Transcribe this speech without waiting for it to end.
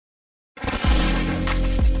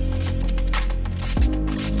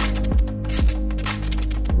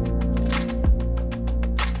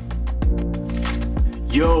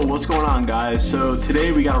Yo, what's going on, guys? So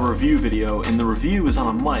today we got a review video, and the review is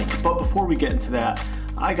on a mic. But before we get into that,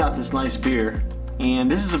 I got this nice beer,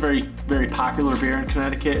 and this is a very popular beer in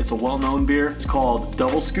Connecticut. It's a well-known beer. It's called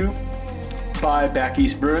Double Scoop by Back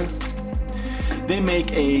East Brewing. They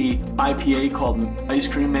make a IPA called Ice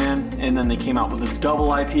Cream Man, and then they came out with a double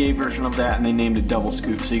IPA version of that, and they named it Double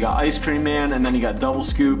Scoop. So you got Ice Cream Man, and then you got Double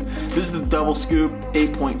Scoop. This is the Double Scoop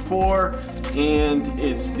 8.4, and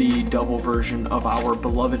it's the double version of our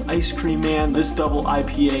beloved Ice Cream Man. This double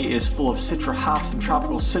IPA is full of citra hops and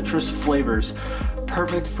tropical citrus flavors,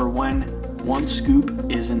 perfect for when one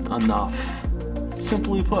scoop isn't enough.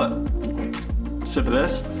 Simply put, sip of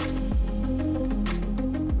this.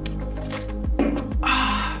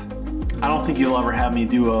 I don't think you'll ever have me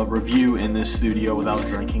do a review in this studio without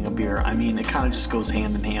drinking a beer. I mean, it kind of just goes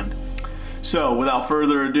hand in hand. So, without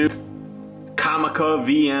further ado, Comica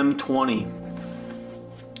CVM-VM20.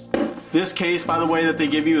 This case, by the way, that they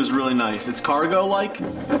give you is really nice. It's cargo-like,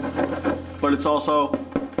 but it's also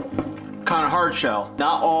kind of hard shell.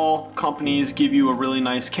 Not all companies give you a really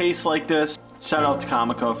nice case like this. Shout out to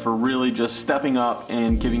Comica for really just stepping up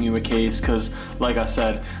and giving you a case, because, like I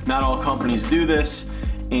said, not all companies do this.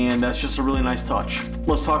 And that's just a really nice touch.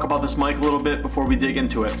 Let's talk about this mic a little bit before we dig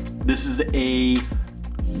into it. This is a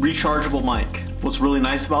rechargeable mic. What's really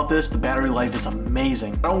nice about this, the battery life is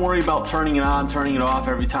amazing. I don't worry about turning it on, turning it off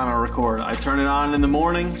every time I record. I turn it on in the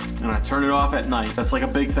morning and I turn it off at night. That's like a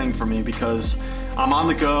big thing for me because I'm on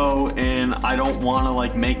the go and I don't want to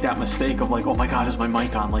like make that mistake of like, oh my God, is my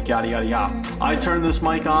mic on? Like yada yada yada. I turn this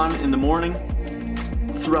mic on in the morning.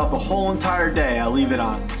 Throughout the whole entire day, I leave it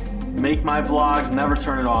on. Make my vlogs, never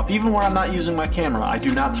turn it off. Even when I'm not using my camera, I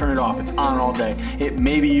do not turn it off. It's on all day. It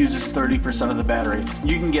maybe uses 30% of the battery.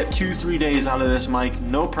 You can get 2-3 days out of this mic,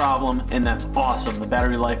 no problem, and that's awesome. The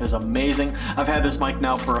battery life is amazing. I've had this mic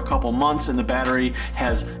now for a couple months and the battery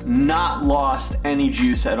has not lost any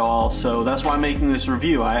juice at all, so that's why I'm making this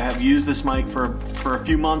review. I have used this mic for a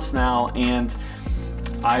few months now, and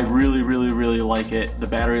I really like it. The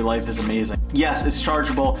battery life is amazing. Yes, it's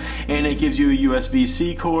chargeable, and it gives you a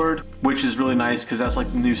USB-C cord, which is really nice because that's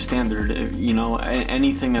like the new standard. You know,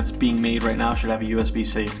 anything that's being made right now should have a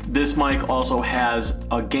USB-C. This mic also has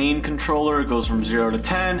a gain controller. It goes from 0 to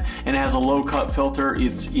 10, and it has a low cut filter.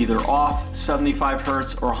 It's either off, 75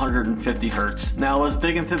 hertz, or 150 hertz. Now let's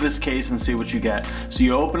dig into this case and see what you get. So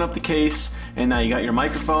you open up the case, and now you got your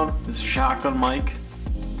microphone. It's a shotgun mic.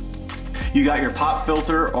 You got your pop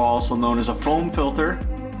filter, also known as a foam filter,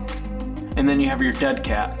 and then you have your dead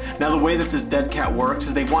cat. Now the way that this dead cat works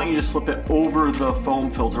is they want you to slip it over the foam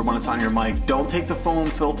filter when it's on your mic. Don't take the foam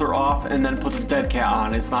filter off and then put the dead cat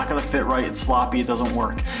on. It's not gonna fit right, it's sloppy, it doesn't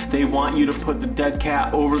work. They want you to put the dead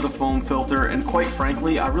cat over the foam filter, and quite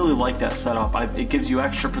frankly, I really like that setup. It gives you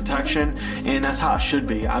extra protection, and that's how it should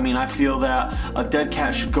be. I mean, I feel that a dead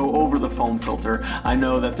cat should go over the foam filter. I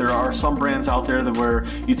know that there are some brands out there that where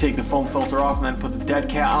you take the foam filter off and then put the dead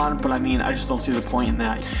cat on, but I mean, I just don't see the point in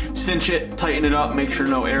that. Cinch it, tighten it up, make sure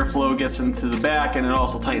no airflow gets into the back, and it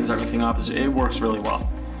also tightens everything up. It works really well.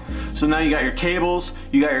 So now you got your cables.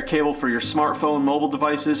 You got your cable for your smartphone, mobile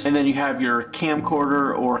devices, and then you have your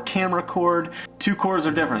camcorder or camera cord. Two cords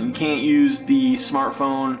are different. You can't use the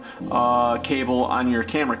smartphone cable on your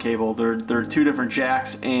camera cable. They're two different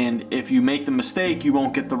jacks, and if you make the mistake, you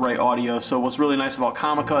won't get the right audio. So what's really nice about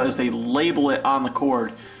Comica is they label it on the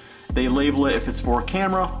cord. They label it if it's for a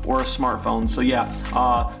camera or a smartphone. So yeah,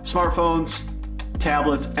 smartphones,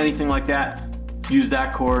 tablets, anything like that, use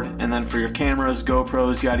that cord. And then for your cameras,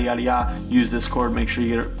 GoPros, yada yada yada, use this cord. Make sure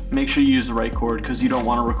you use the right cord, because you don't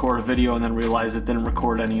want to record a video and then realize it didn't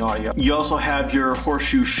record any audio. You also have your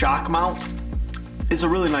horseshoe shock mount. It's a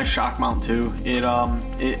really nice shock mount too. It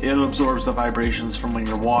absorbs the vibrations from when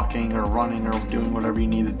you're walking or running or doing whatever you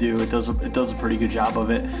need to do. It does a pretty good job of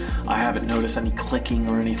it. I haven't noticed any clicking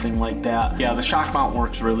or anything like that. Yeah, the shock mount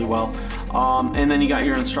works really well. And then you got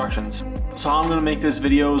your instructions. So how I'm gonna make this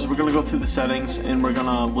video is we're gonna go through the settings and we're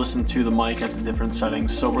gonna listen to the mic at the different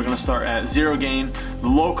settings. So we're gonna start at 0 gain. The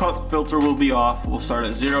low cut filter will be off. We'll start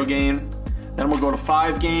at 0 gain. Then we'll go to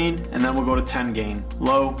 5 gain, and then we'll go to 10 gain.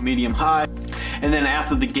 Low, medium, high. And then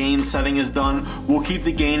after the gain setting is done, we'll keep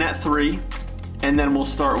the gain at 3, and then we'll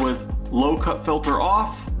start with low cut filter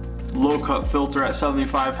off, low cut filter at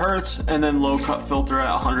 75 hertz, and then low cut filter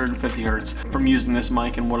at 150 hertz. From using this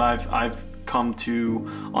mic, and what I've come to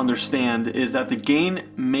understand is that the gain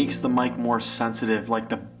makes the mic more sensitive, like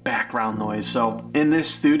the background noise. So in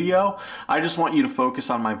this studio, I just want you to focus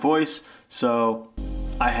on my voice. So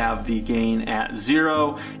I have the gain at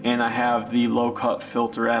 0, and I have the low cut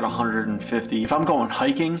filter at 150. If I'm going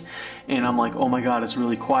hiking and I'm like, oh my god, it's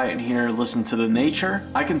really quiet in here, listen to the nature,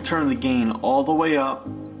 I can turn the gain all the way up,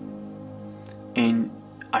 and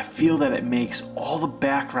I feel that it makes all the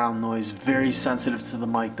background noise very sensitive to the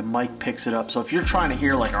mic picks it up. So if you're trying to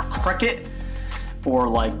hear like a cricket or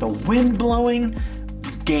like the wind blowing,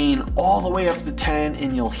 gain all the way up to 10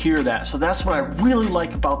 and you'll hear that. So that's what I really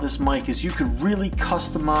like about this mic, is you could really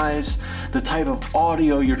customize the type of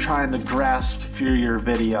audio you're trying to grasp for your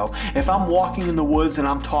video. If I'm walking in the woods and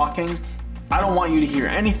I'm talking, I don't want you to hear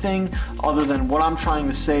anything other than what I'm trying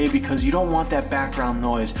to say, because you don't want that background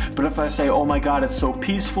noise. But if I say, oh my god, it's so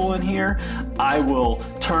peaceful in here, I will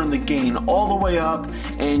turn the gain all the way up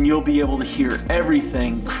and you'll be able to hear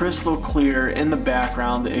everything crystal clear in the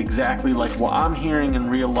background, exactly like what I'm hearing in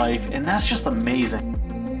real life, and that's just amazing.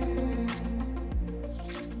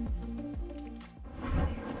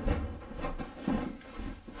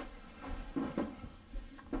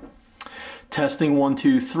 Testing 1,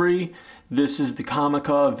 2, 3. This is the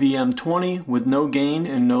Comica VM20 with no gain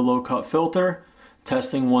and no low cut filter.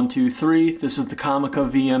 Testing 1, 2, 3. This is the Comica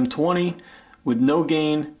VM20 with no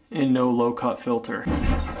gain and no low cut filter.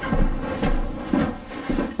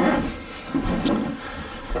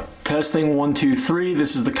 Testing 1, 2, 3.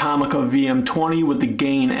 This is the Comica VM20 with the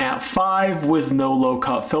gain at 5 with no low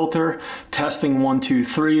cut filter. Testing 1, 2,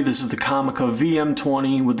 3. This is the Comica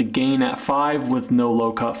VM20 with the gain at 5 with no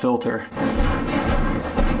low cut filter.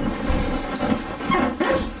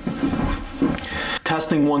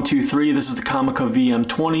 Testing 1, 2, 3. This is the Comica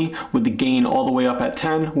VM20 with the gain all the way up at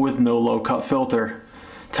 10 with no low cut filter.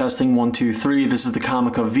 Testing 1, 2, 3. This is the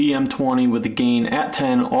Comica VM20 with the gain at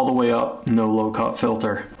 10 all the way up, no low cut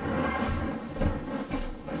filter.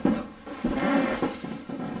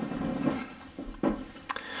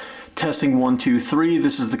 Testing 1, 2, 3.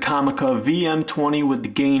 This is the Comica VM20 with the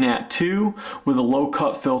gain at 2 with a low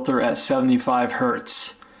cut filter at 75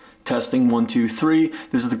 Hz. Testing 1, 2, 3.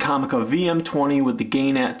 This is the Comica VM20 with the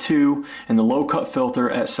gain at 2 and the low cut filter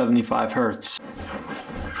at 75 Hz.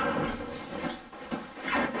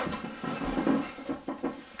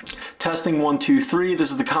 Testing 1, 2, 3.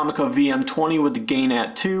 This is the Comica VM20 with the gain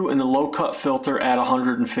at 2 and the low cut filter at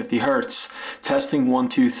 150 Hz. Testing 1,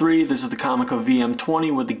 2, 3. This is the Comica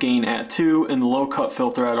VM20 with the gain at 2 and the low cut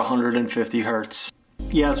filter at 150 Hz.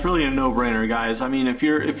 Yeah, it's really a no-brainer, guys. I mean, if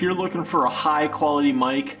you're looking for a high quality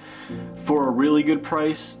mic for a really good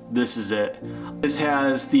price, this is it. This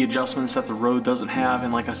has the adjustments that the Rode doesn't have,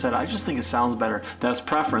 and like I said, I just think it sounds better. That's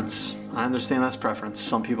preference. I understand that's preference.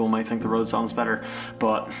 Some people might think the Rode sounds better,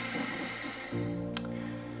 but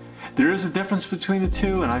there is a difference between the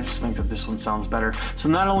two, and I just think that this one sounds better. So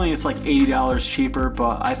not only it's like $80 cheaper,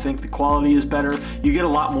 but I think the quality is better. You get a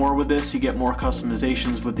lot more with this. You get more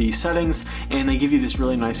customizations with the settings, and they give you this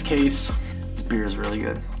really nice case. This beer is really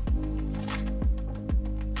good.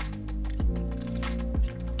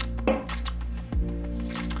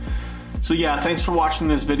 So yeah, thanks for watching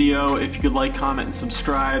this video. If you could like, comment, and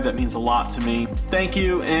subscribe, that means a lot to me. Thank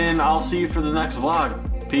you, and I'll see you for the next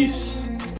vlog. Peace.